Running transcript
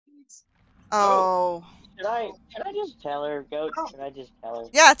Oh. Should I just tell her, Goat? Should I just tell her?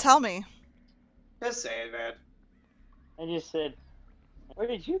 Yeah, tell me. Just say it, man. I just said, where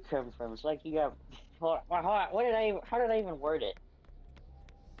did you come from? It's like you got. How did I even word it?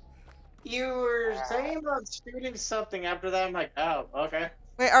 You were saying about shooting something after that. I'm like, oh, okay.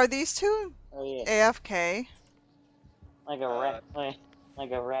 Wait, are these two Oh yeah, AFK? like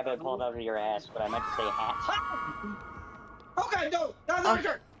like a rabbit pulled out of your ass. But I meant to say hat. Okay, no, no, Oh.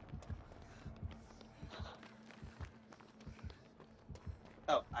 no,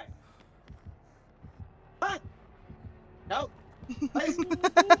 Oh, I. What? No. Please.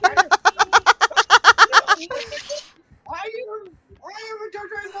 Why are Dr.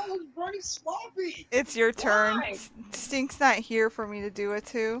 running sloppy? It's your turn. Why? Stink's not here for me to do it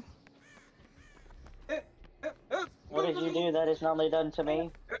to. What did you do that is normally done to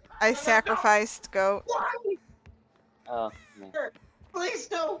me? I sacrificed Goat. Why? Oh, man. Please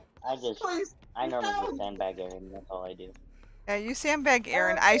no. Please. I normally No. just sandbag Aaron. That's all I do. Yeah, you sandbag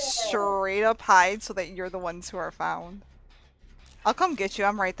Aaron. I straight up hide so that you're the ones who are found. I'll come get you.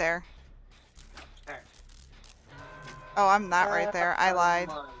 I'm right there. Oh, I'm not right there. I lied.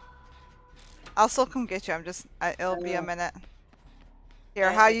 I'll still come get you. I'm just. It'll be a minute. Here,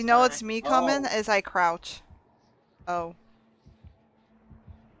 Yeah, how you it's know fine. it's me coming is I crouch. Oh.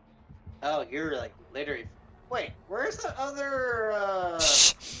 Oh, you're like literally. Wait, where's the other?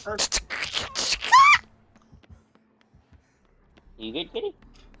 You good, kitty?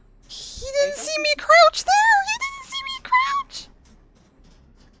 He didn't see me crouch there. He didn't see me crouch.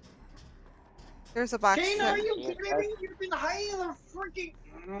 There's a box. Kane, are you kidding me? You've been hiding in the freaking.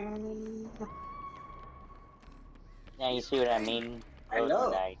 Yeah, you see what I mean?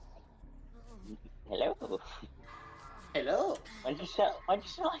 Hello. Hello. Hello. Why'd you sound like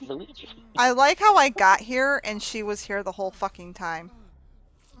Luigi? I like how I got here and she was here the whole fucking time.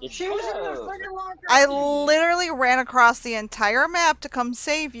 She was in the freaking locker. I literally ran across the entire map to come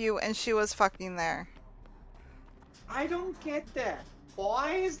save you and she was fucking there. I don't get that.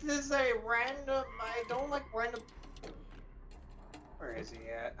 Why is this a random? I don't like random. Where is he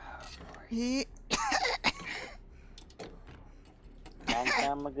at? Oh, boy. He. Trying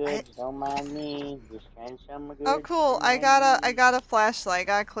some goods, don't mind me. Just trying some goods. Oh cool! I got a flashlight. I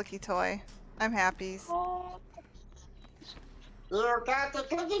got a clicky toy. I'm happy. You got the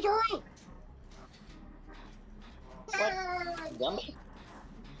clicky toy. What? Gumby?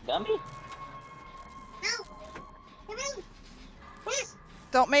 Gumby? No. Please.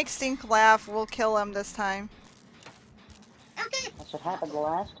 Don't make Stink laugh. We'll kill him this time. Okay. That's what happened the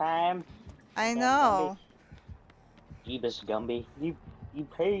last time. I know. Jeebus Gumby. You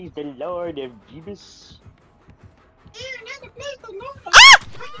praise the Lord of Jeebus.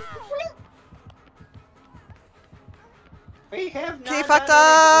 We have not. Okay, fucked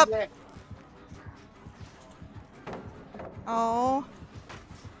up. Oh.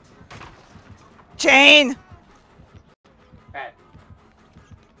 Jane. Bad.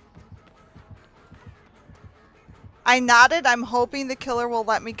 I nodded. I'm hoping the killer will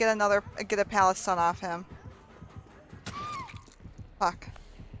let me get a pallet stun off him. Fuck.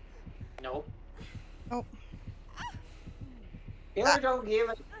 Nope. Oh. Killer don't give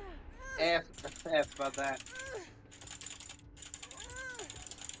a F about that.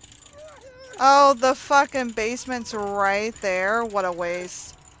 Oh, the fucking basement's right there. What a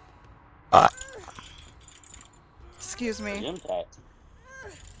waste. Excuse me.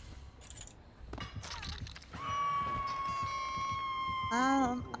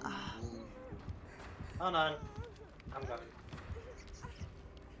 Hold on. I'm going.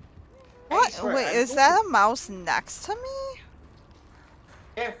 What? Wait, is that a mouse next to me?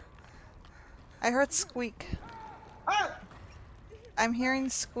 Yeah. I heard squeak. Ah! I'm hearing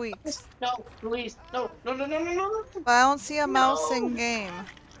squeaks. No, please. No, no, no, no, no, no. But I don't see a mouse in game.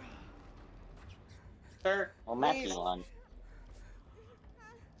 Sir, well, Matthew one.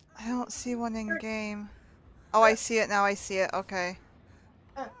 I don't see one in game. Oh, I see it now. I see it. Okay.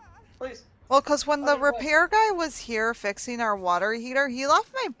 Please. Well, because when the repair guy was here fixing our water heater, he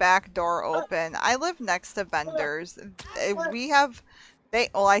left my back door open. I live next to vendors.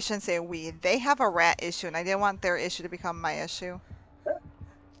 Well, I shouldn't say we. They have a rat issue, and I didn't want their issue to become my issue.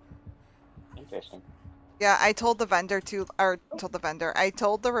 Interesting. Yeah, I told the I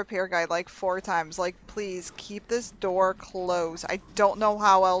told the repair guy like 4 times, like, please keep this door closed. I don't know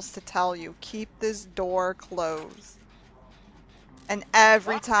how else to tell you. Keep this door closed. And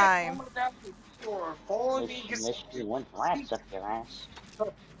every time. You want rats up your ass.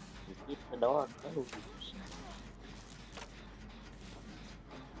 You keep the door closed.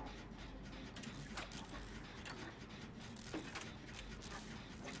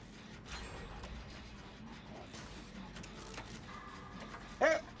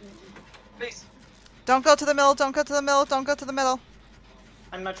 Don't go to the middle, don't go to the middle, don't go to the middle.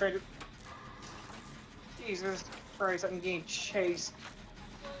 I'm not trying to. Jesus Christ, I'm getting chased.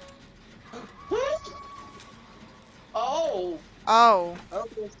 Oh! Oh.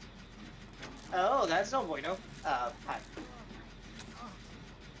 Okay. Oh, that's no bueno. Hi.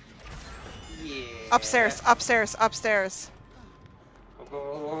 Yeah. Upstairs, upstairs, upstairs.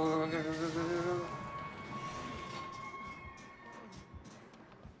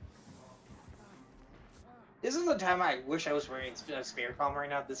 This is the time I wish I was wearing a spare calm right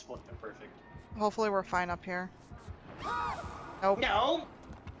now. This would have been perfect. Hopefully we're fine up here. Nope. No!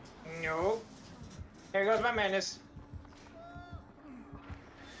 No. There goes my madness.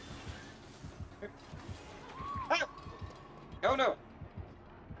 Ah! Oh no!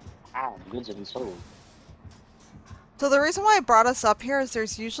 Ah, goods have been sold. So the reason why I brought us up here is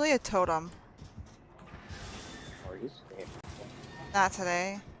there's usually a totem. Or is there? Not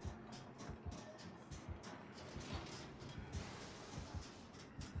today.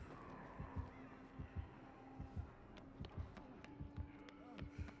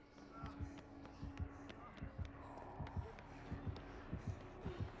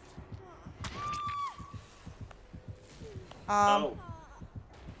 Oh.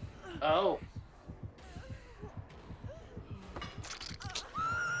 Oh.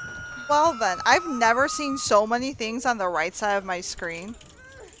 Well then, I've never seen so many things on the right side of my screen.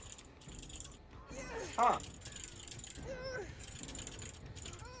 Huh.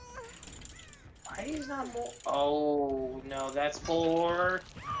 Why is not more? Oh no, that's 4.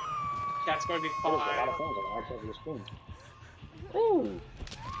 That's going to be There's a lot 5. of things on the outside of your screen. Ooh.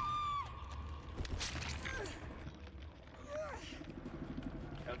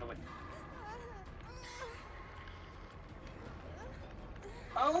 Oh, no, wait.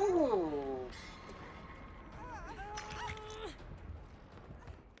 Oh.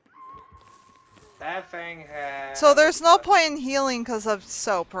 That thing has. So there's no point in healing because of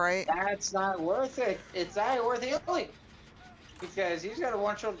soap, right? That's not worth it. It's not worth healing. Because he's got to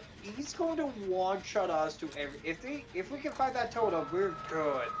one shot. He's going to one shot us to every. If we can find that totem, we're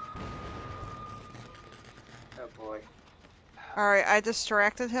good. Oh boy. Alright, I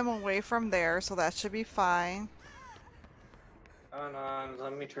distracted him away from there, so that should be fine. Hold on,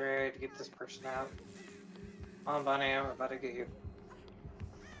 let me try to get this person out. Come on, Bunny, I'm about to get you.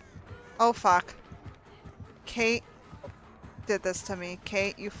 Oh fuck. Kate did this to me.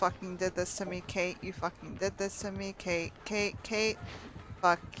 Kate, you fucking did this to me. Kate, you fucking did this to me. Kate, Kate, Kate.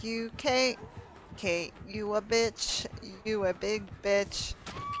 Fuck you, Kate. Kate, you a bitch. You a big bitch.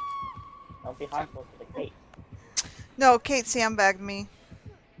 Don't be harmful to the cake. No, Kate sandbagged me.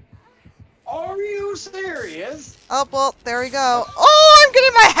 Are you serious? Oh, well, there we go. Oh, I'm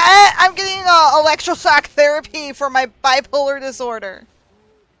getting my head. I'm getting electroshock therapy for my bipolar disorder.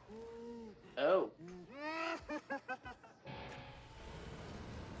 Oh.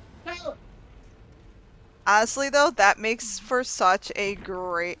 No. Honestly, though, that makes for such a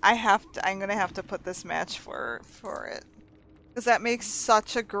great. I'm gonna have to put this match for it, because that makes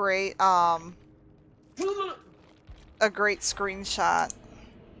such a great screenshot.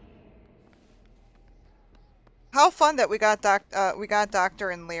 How fun that we got Doctor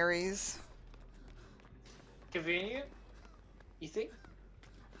and Lery's. Convenient? You think?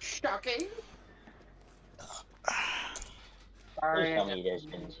 Shocking. Sorry. Please tell me there's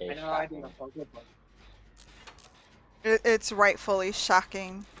been I know I didn't focus, but It's rightfully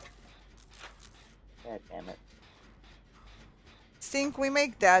shocking. God damn it. Stink, we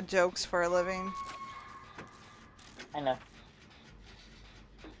make dad jokes for a living. I know.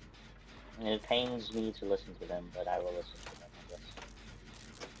 And it pains me to listen to them, but I will listen to them, I guess.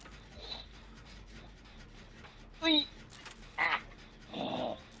 Whee! Ah!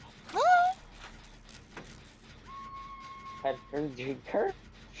 Pepper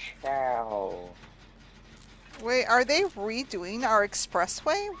Chow. Wait, are they redoing our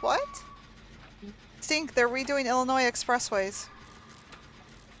expressway? What? Stink, they're redoing Illinois expressways.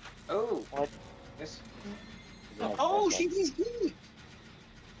 oh, What? this. Yeah, Oh, that's she's good.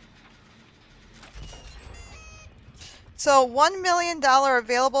 So, $1 million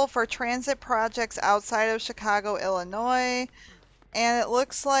available for transit projects outside of Chicago, Illinois. And it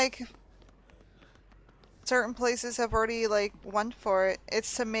looks like certain places have already, like, won for it.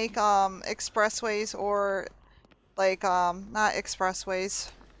 It's to make, expressways or, like, not expressways.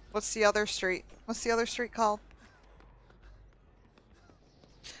 What's the other street? What's the other street called?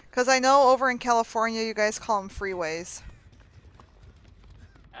 Because I know over in California you guys call them freeways.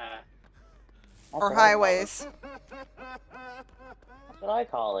 Or what I call it. highways. That's what I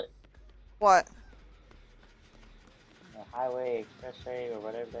call it. What? A highway, expressway, or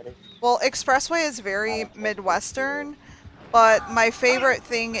whatever that is. Well, expressway is very Midwestern, but my favorite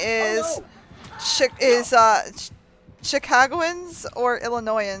thing is Chicagoans or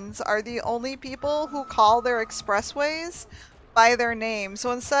Illinoisans are the only people who call their expressways by their name.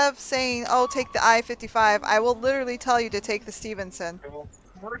 So instead of saying, "Oh, take the I-55," I will literally tell you to take the Stevenson.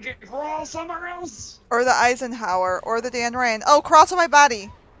 Crawl somewhere else! Or the Eisenhower, or the Dan Ryan. Oh, crawl to my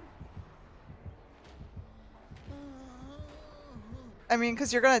body! I mean,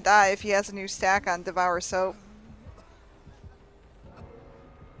 because you're gonna die if he has a new stack on Devour Soap.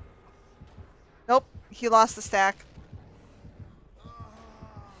 Nope, he lost the stack.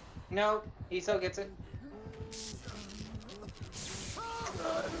 No, he still gets it.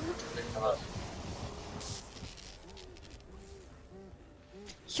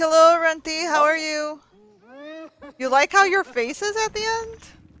 Hello, Runty, how are you? You like how your face is at the end?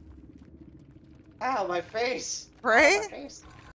 Ow, my face! Right? Ow, my face.